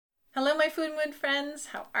Hello, my Food Mood friends.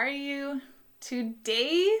 How are you?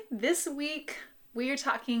 This week, we are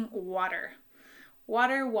talking water.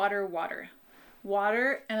 Water, water, water.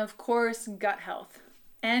 Water, and of course, gut health.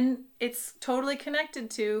 And it's totally connected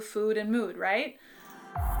to food and mood, right?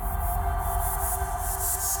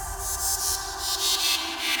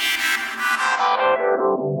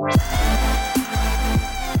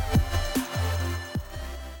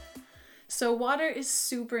 So water is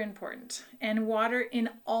super important, and water in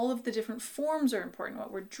all of the different forms are important.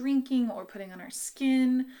 What we're drinking, what we're putting on our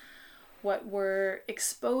skin, what we're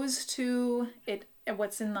exposed to,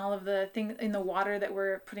 what's in all of the things in the water that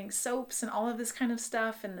we're putting soaps and all of this kind of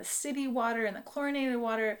stuff, and the city water and the chlorinated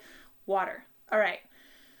water. All right.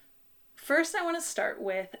 First, I want to start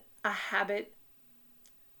with a habit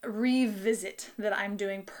revisit that I'm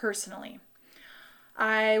doing personally.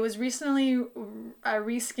 I was recently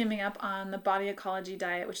re-skimming up on the Body Ecology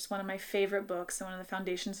Diet, which is one of my favorite books and one of the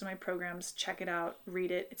foundations of my programs. Check it out, read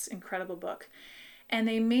it. It's an incredible book. And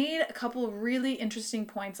they made a couple of really interesting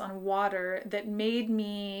points on water that made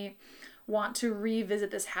me want to revisit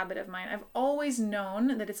this habit of mine. I've always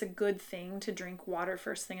known that it's a good thing to drink water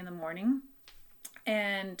first thing in the morning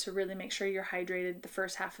and to really make sure you're hydrated the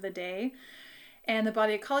first half of the day. And the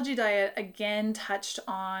Body Ecology Diet again touched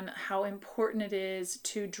on how important it is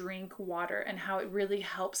to drink water and how it really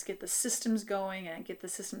helps get the systems going and get the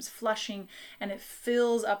systems flushing, and it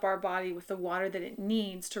fills up our body with the water that it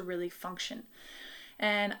needs to really function.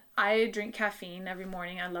 And I drink caffeine every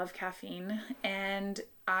morning. I love caffeine. And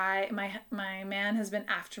my man has been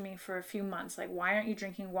after me for a few months. Like, why aren't you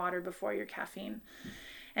drinking water before your caffeine?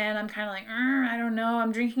 And I'm kind of like, I don't know,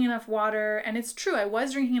 I'm drinking enough water. And it's true, I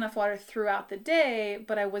was drinking enough water throughout the day,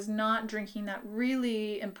 but I was not drinking that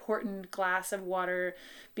really important glass of water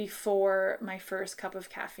before my first cup of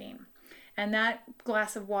caffeine. And that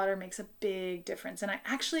glass of water makes a big difference. And I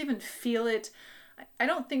actually even feel it. I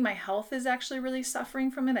don't think my health is actually really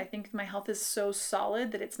suffering from it. I think my health is so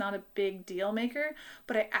solid that it's not a big deal maker,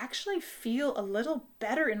 but I actually feel a little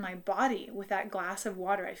better in my body with that glass of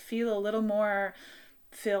water. I feel a little more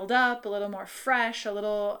filled up, a little more fresh, and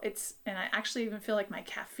I actually even feel like my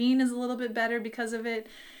caffeine is a little bit better because of it.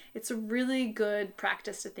 It's a really good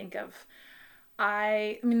practice to think of.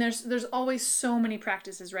 I mean, there's always so many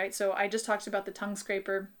practices, right? So I just talked about the tongue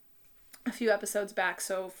scraper a few episodes back.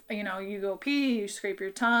 So, you go pee, you scrape your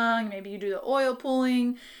tongue, maybe you do the oil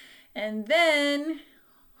pulling, and then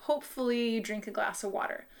hopefully you drink a glass of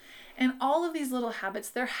water. And all of these little habits,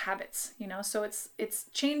 they're habits, so it's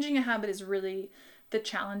changing a habit is really the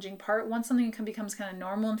challenging part. Once something becomes kind of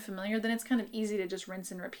normal and familiar, then it's kind of easy to just rinse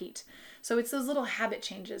and repeat. So it's those little habit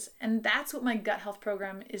changes. And that's what my gut health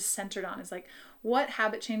program is centered on, is like, what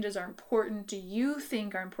habit changes are important, do you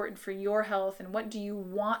think are important for your health, and what do you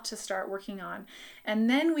want to start working on? And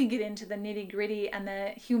then we get into the nitty-gritty and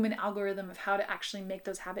the human algorithm of how to actually make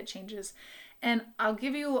those habit changes. And I'll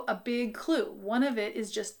give you a big clue. One of it is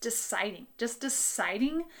just deciding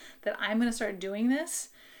that I'm going to start doing this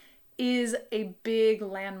is a big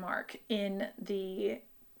landmark in the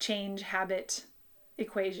change habit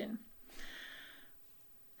equation.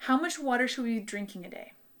 How much water should we be drinking a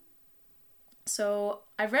day? So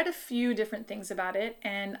I've read a few different things about it,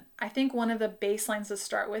 and I think one of the baselines to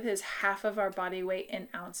start with is half of our body weight in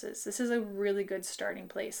ounces. This is a really good starting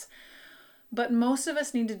place. But most of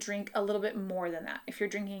us need to drink a little bit more than that. If you're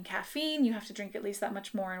drinking caffeine, you have to drink at least that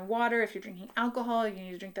much more in water. If you're drinking alcohol, you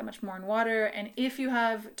need to drink that much more in water. And if you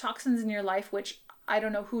have toxins in your life, which I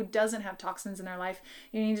don't know who doesn't have toxins in their life,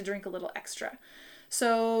 you need to drink a little extra.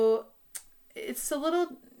 So it's a little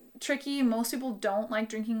tricky. Most people don't like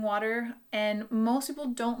drinking water, and most people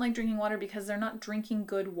don't like drinking water because they're not drinking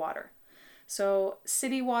good water. So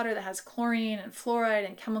city water that has chlorine and fluoride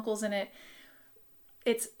and chemicals in it,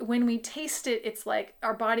 it's when we taste it, it's like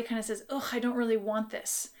our body kind of says, I don't really want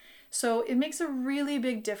this. So it makes a really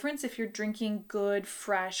big difference if you're drinking good,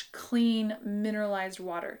 fresh, clean, mineralized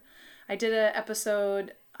water. I did an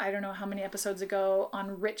episode, I don't know how many episodes ago,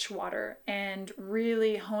 on rich water and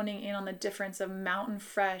really honing in on the difference of mountain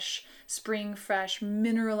fresh, spring fresh,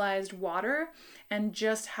 mineralized water and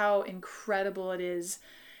just how incredible it is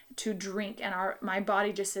to drink. And my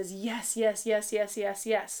body just says, yes, yes, yes, yes, yes,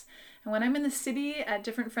 yes. And when I'm in the city at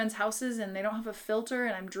different friends' houses and they don't have a filter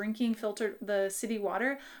and I'm drinking the city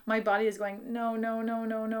water, my body is going, no, no, no,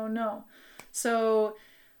 no, no, no. So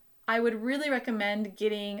I would really recommend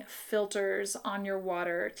getting filters on your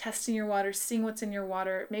water, testing your water, seeing what's in your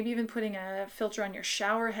water, maybe even putting a filter on your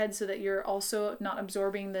shower head so that you're also not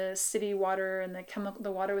absorbing the city water and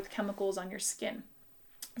the water with chemicals on your skin.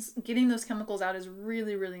 Getting those chemicals out is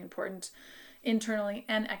really, really important internally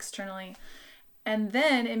and externally. And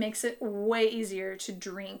then it makes it way easier to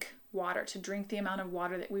drink water, to drink the amount of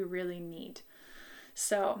water that we really need.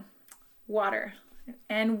 So, water.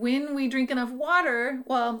 And when we drink enough water,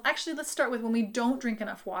 well, actually, let's start with when we don't drink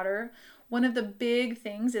enough water. One of the big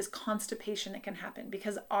things is constipation that can happen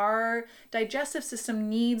because our digestive system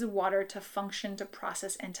needs water to function, to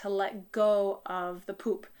process, and to let go of the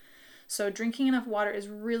poop. So drinking enough water is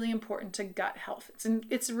really important to gut health.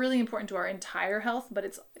 It's really important to our entire health, but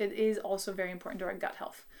it is also very important to our gut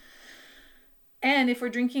health. And if we're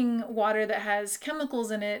drinking water that has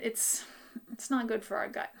chemicals in it, it's not good for our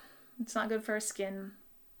gut. It's not good for our skin.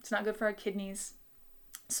 It's not good for our kidneys.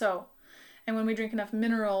 And when we drink enough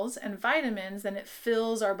minerals and vitamins, then it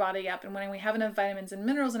fills our body up. And when we have enough vitamins and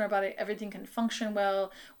minerals in our body, everything can function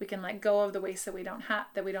well. We can let go of the waste that we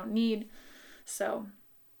don't need. So,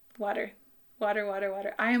 water.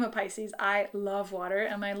 I am a Pisces. I love water.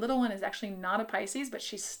 And my little one is actually not a Pisces, but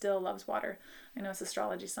she still loves water. I know it's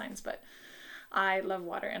astrology signs, but I love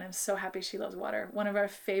water, and I'm so happy she loves water. One of our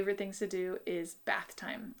favorite things to do is bath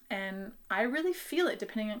time. And I really feel it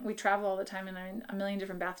we travel all the time and I'm in a million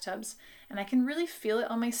different bathtubs. And I can really feel it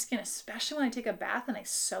on my skin, especially when I take a bath and I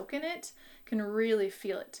soak in it. I can really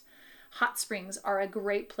feel it. Hot springs are a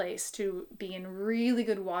great place to be in really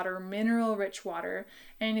good water, mineral-rich water.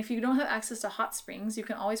 And if you don't have access to hot springs, you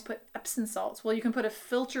can always put Epsom salts. Well, you can put a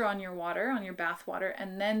filter on your water, on your bath water,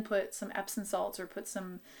 and then put some Epsom salts or put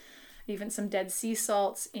even some Dead Sea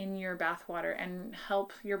salts in your bath water and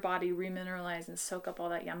help your body remineralize and soak up all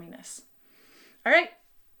that yumminess. All right.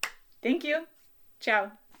 Thank you.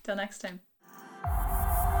 Ciao. Till next time.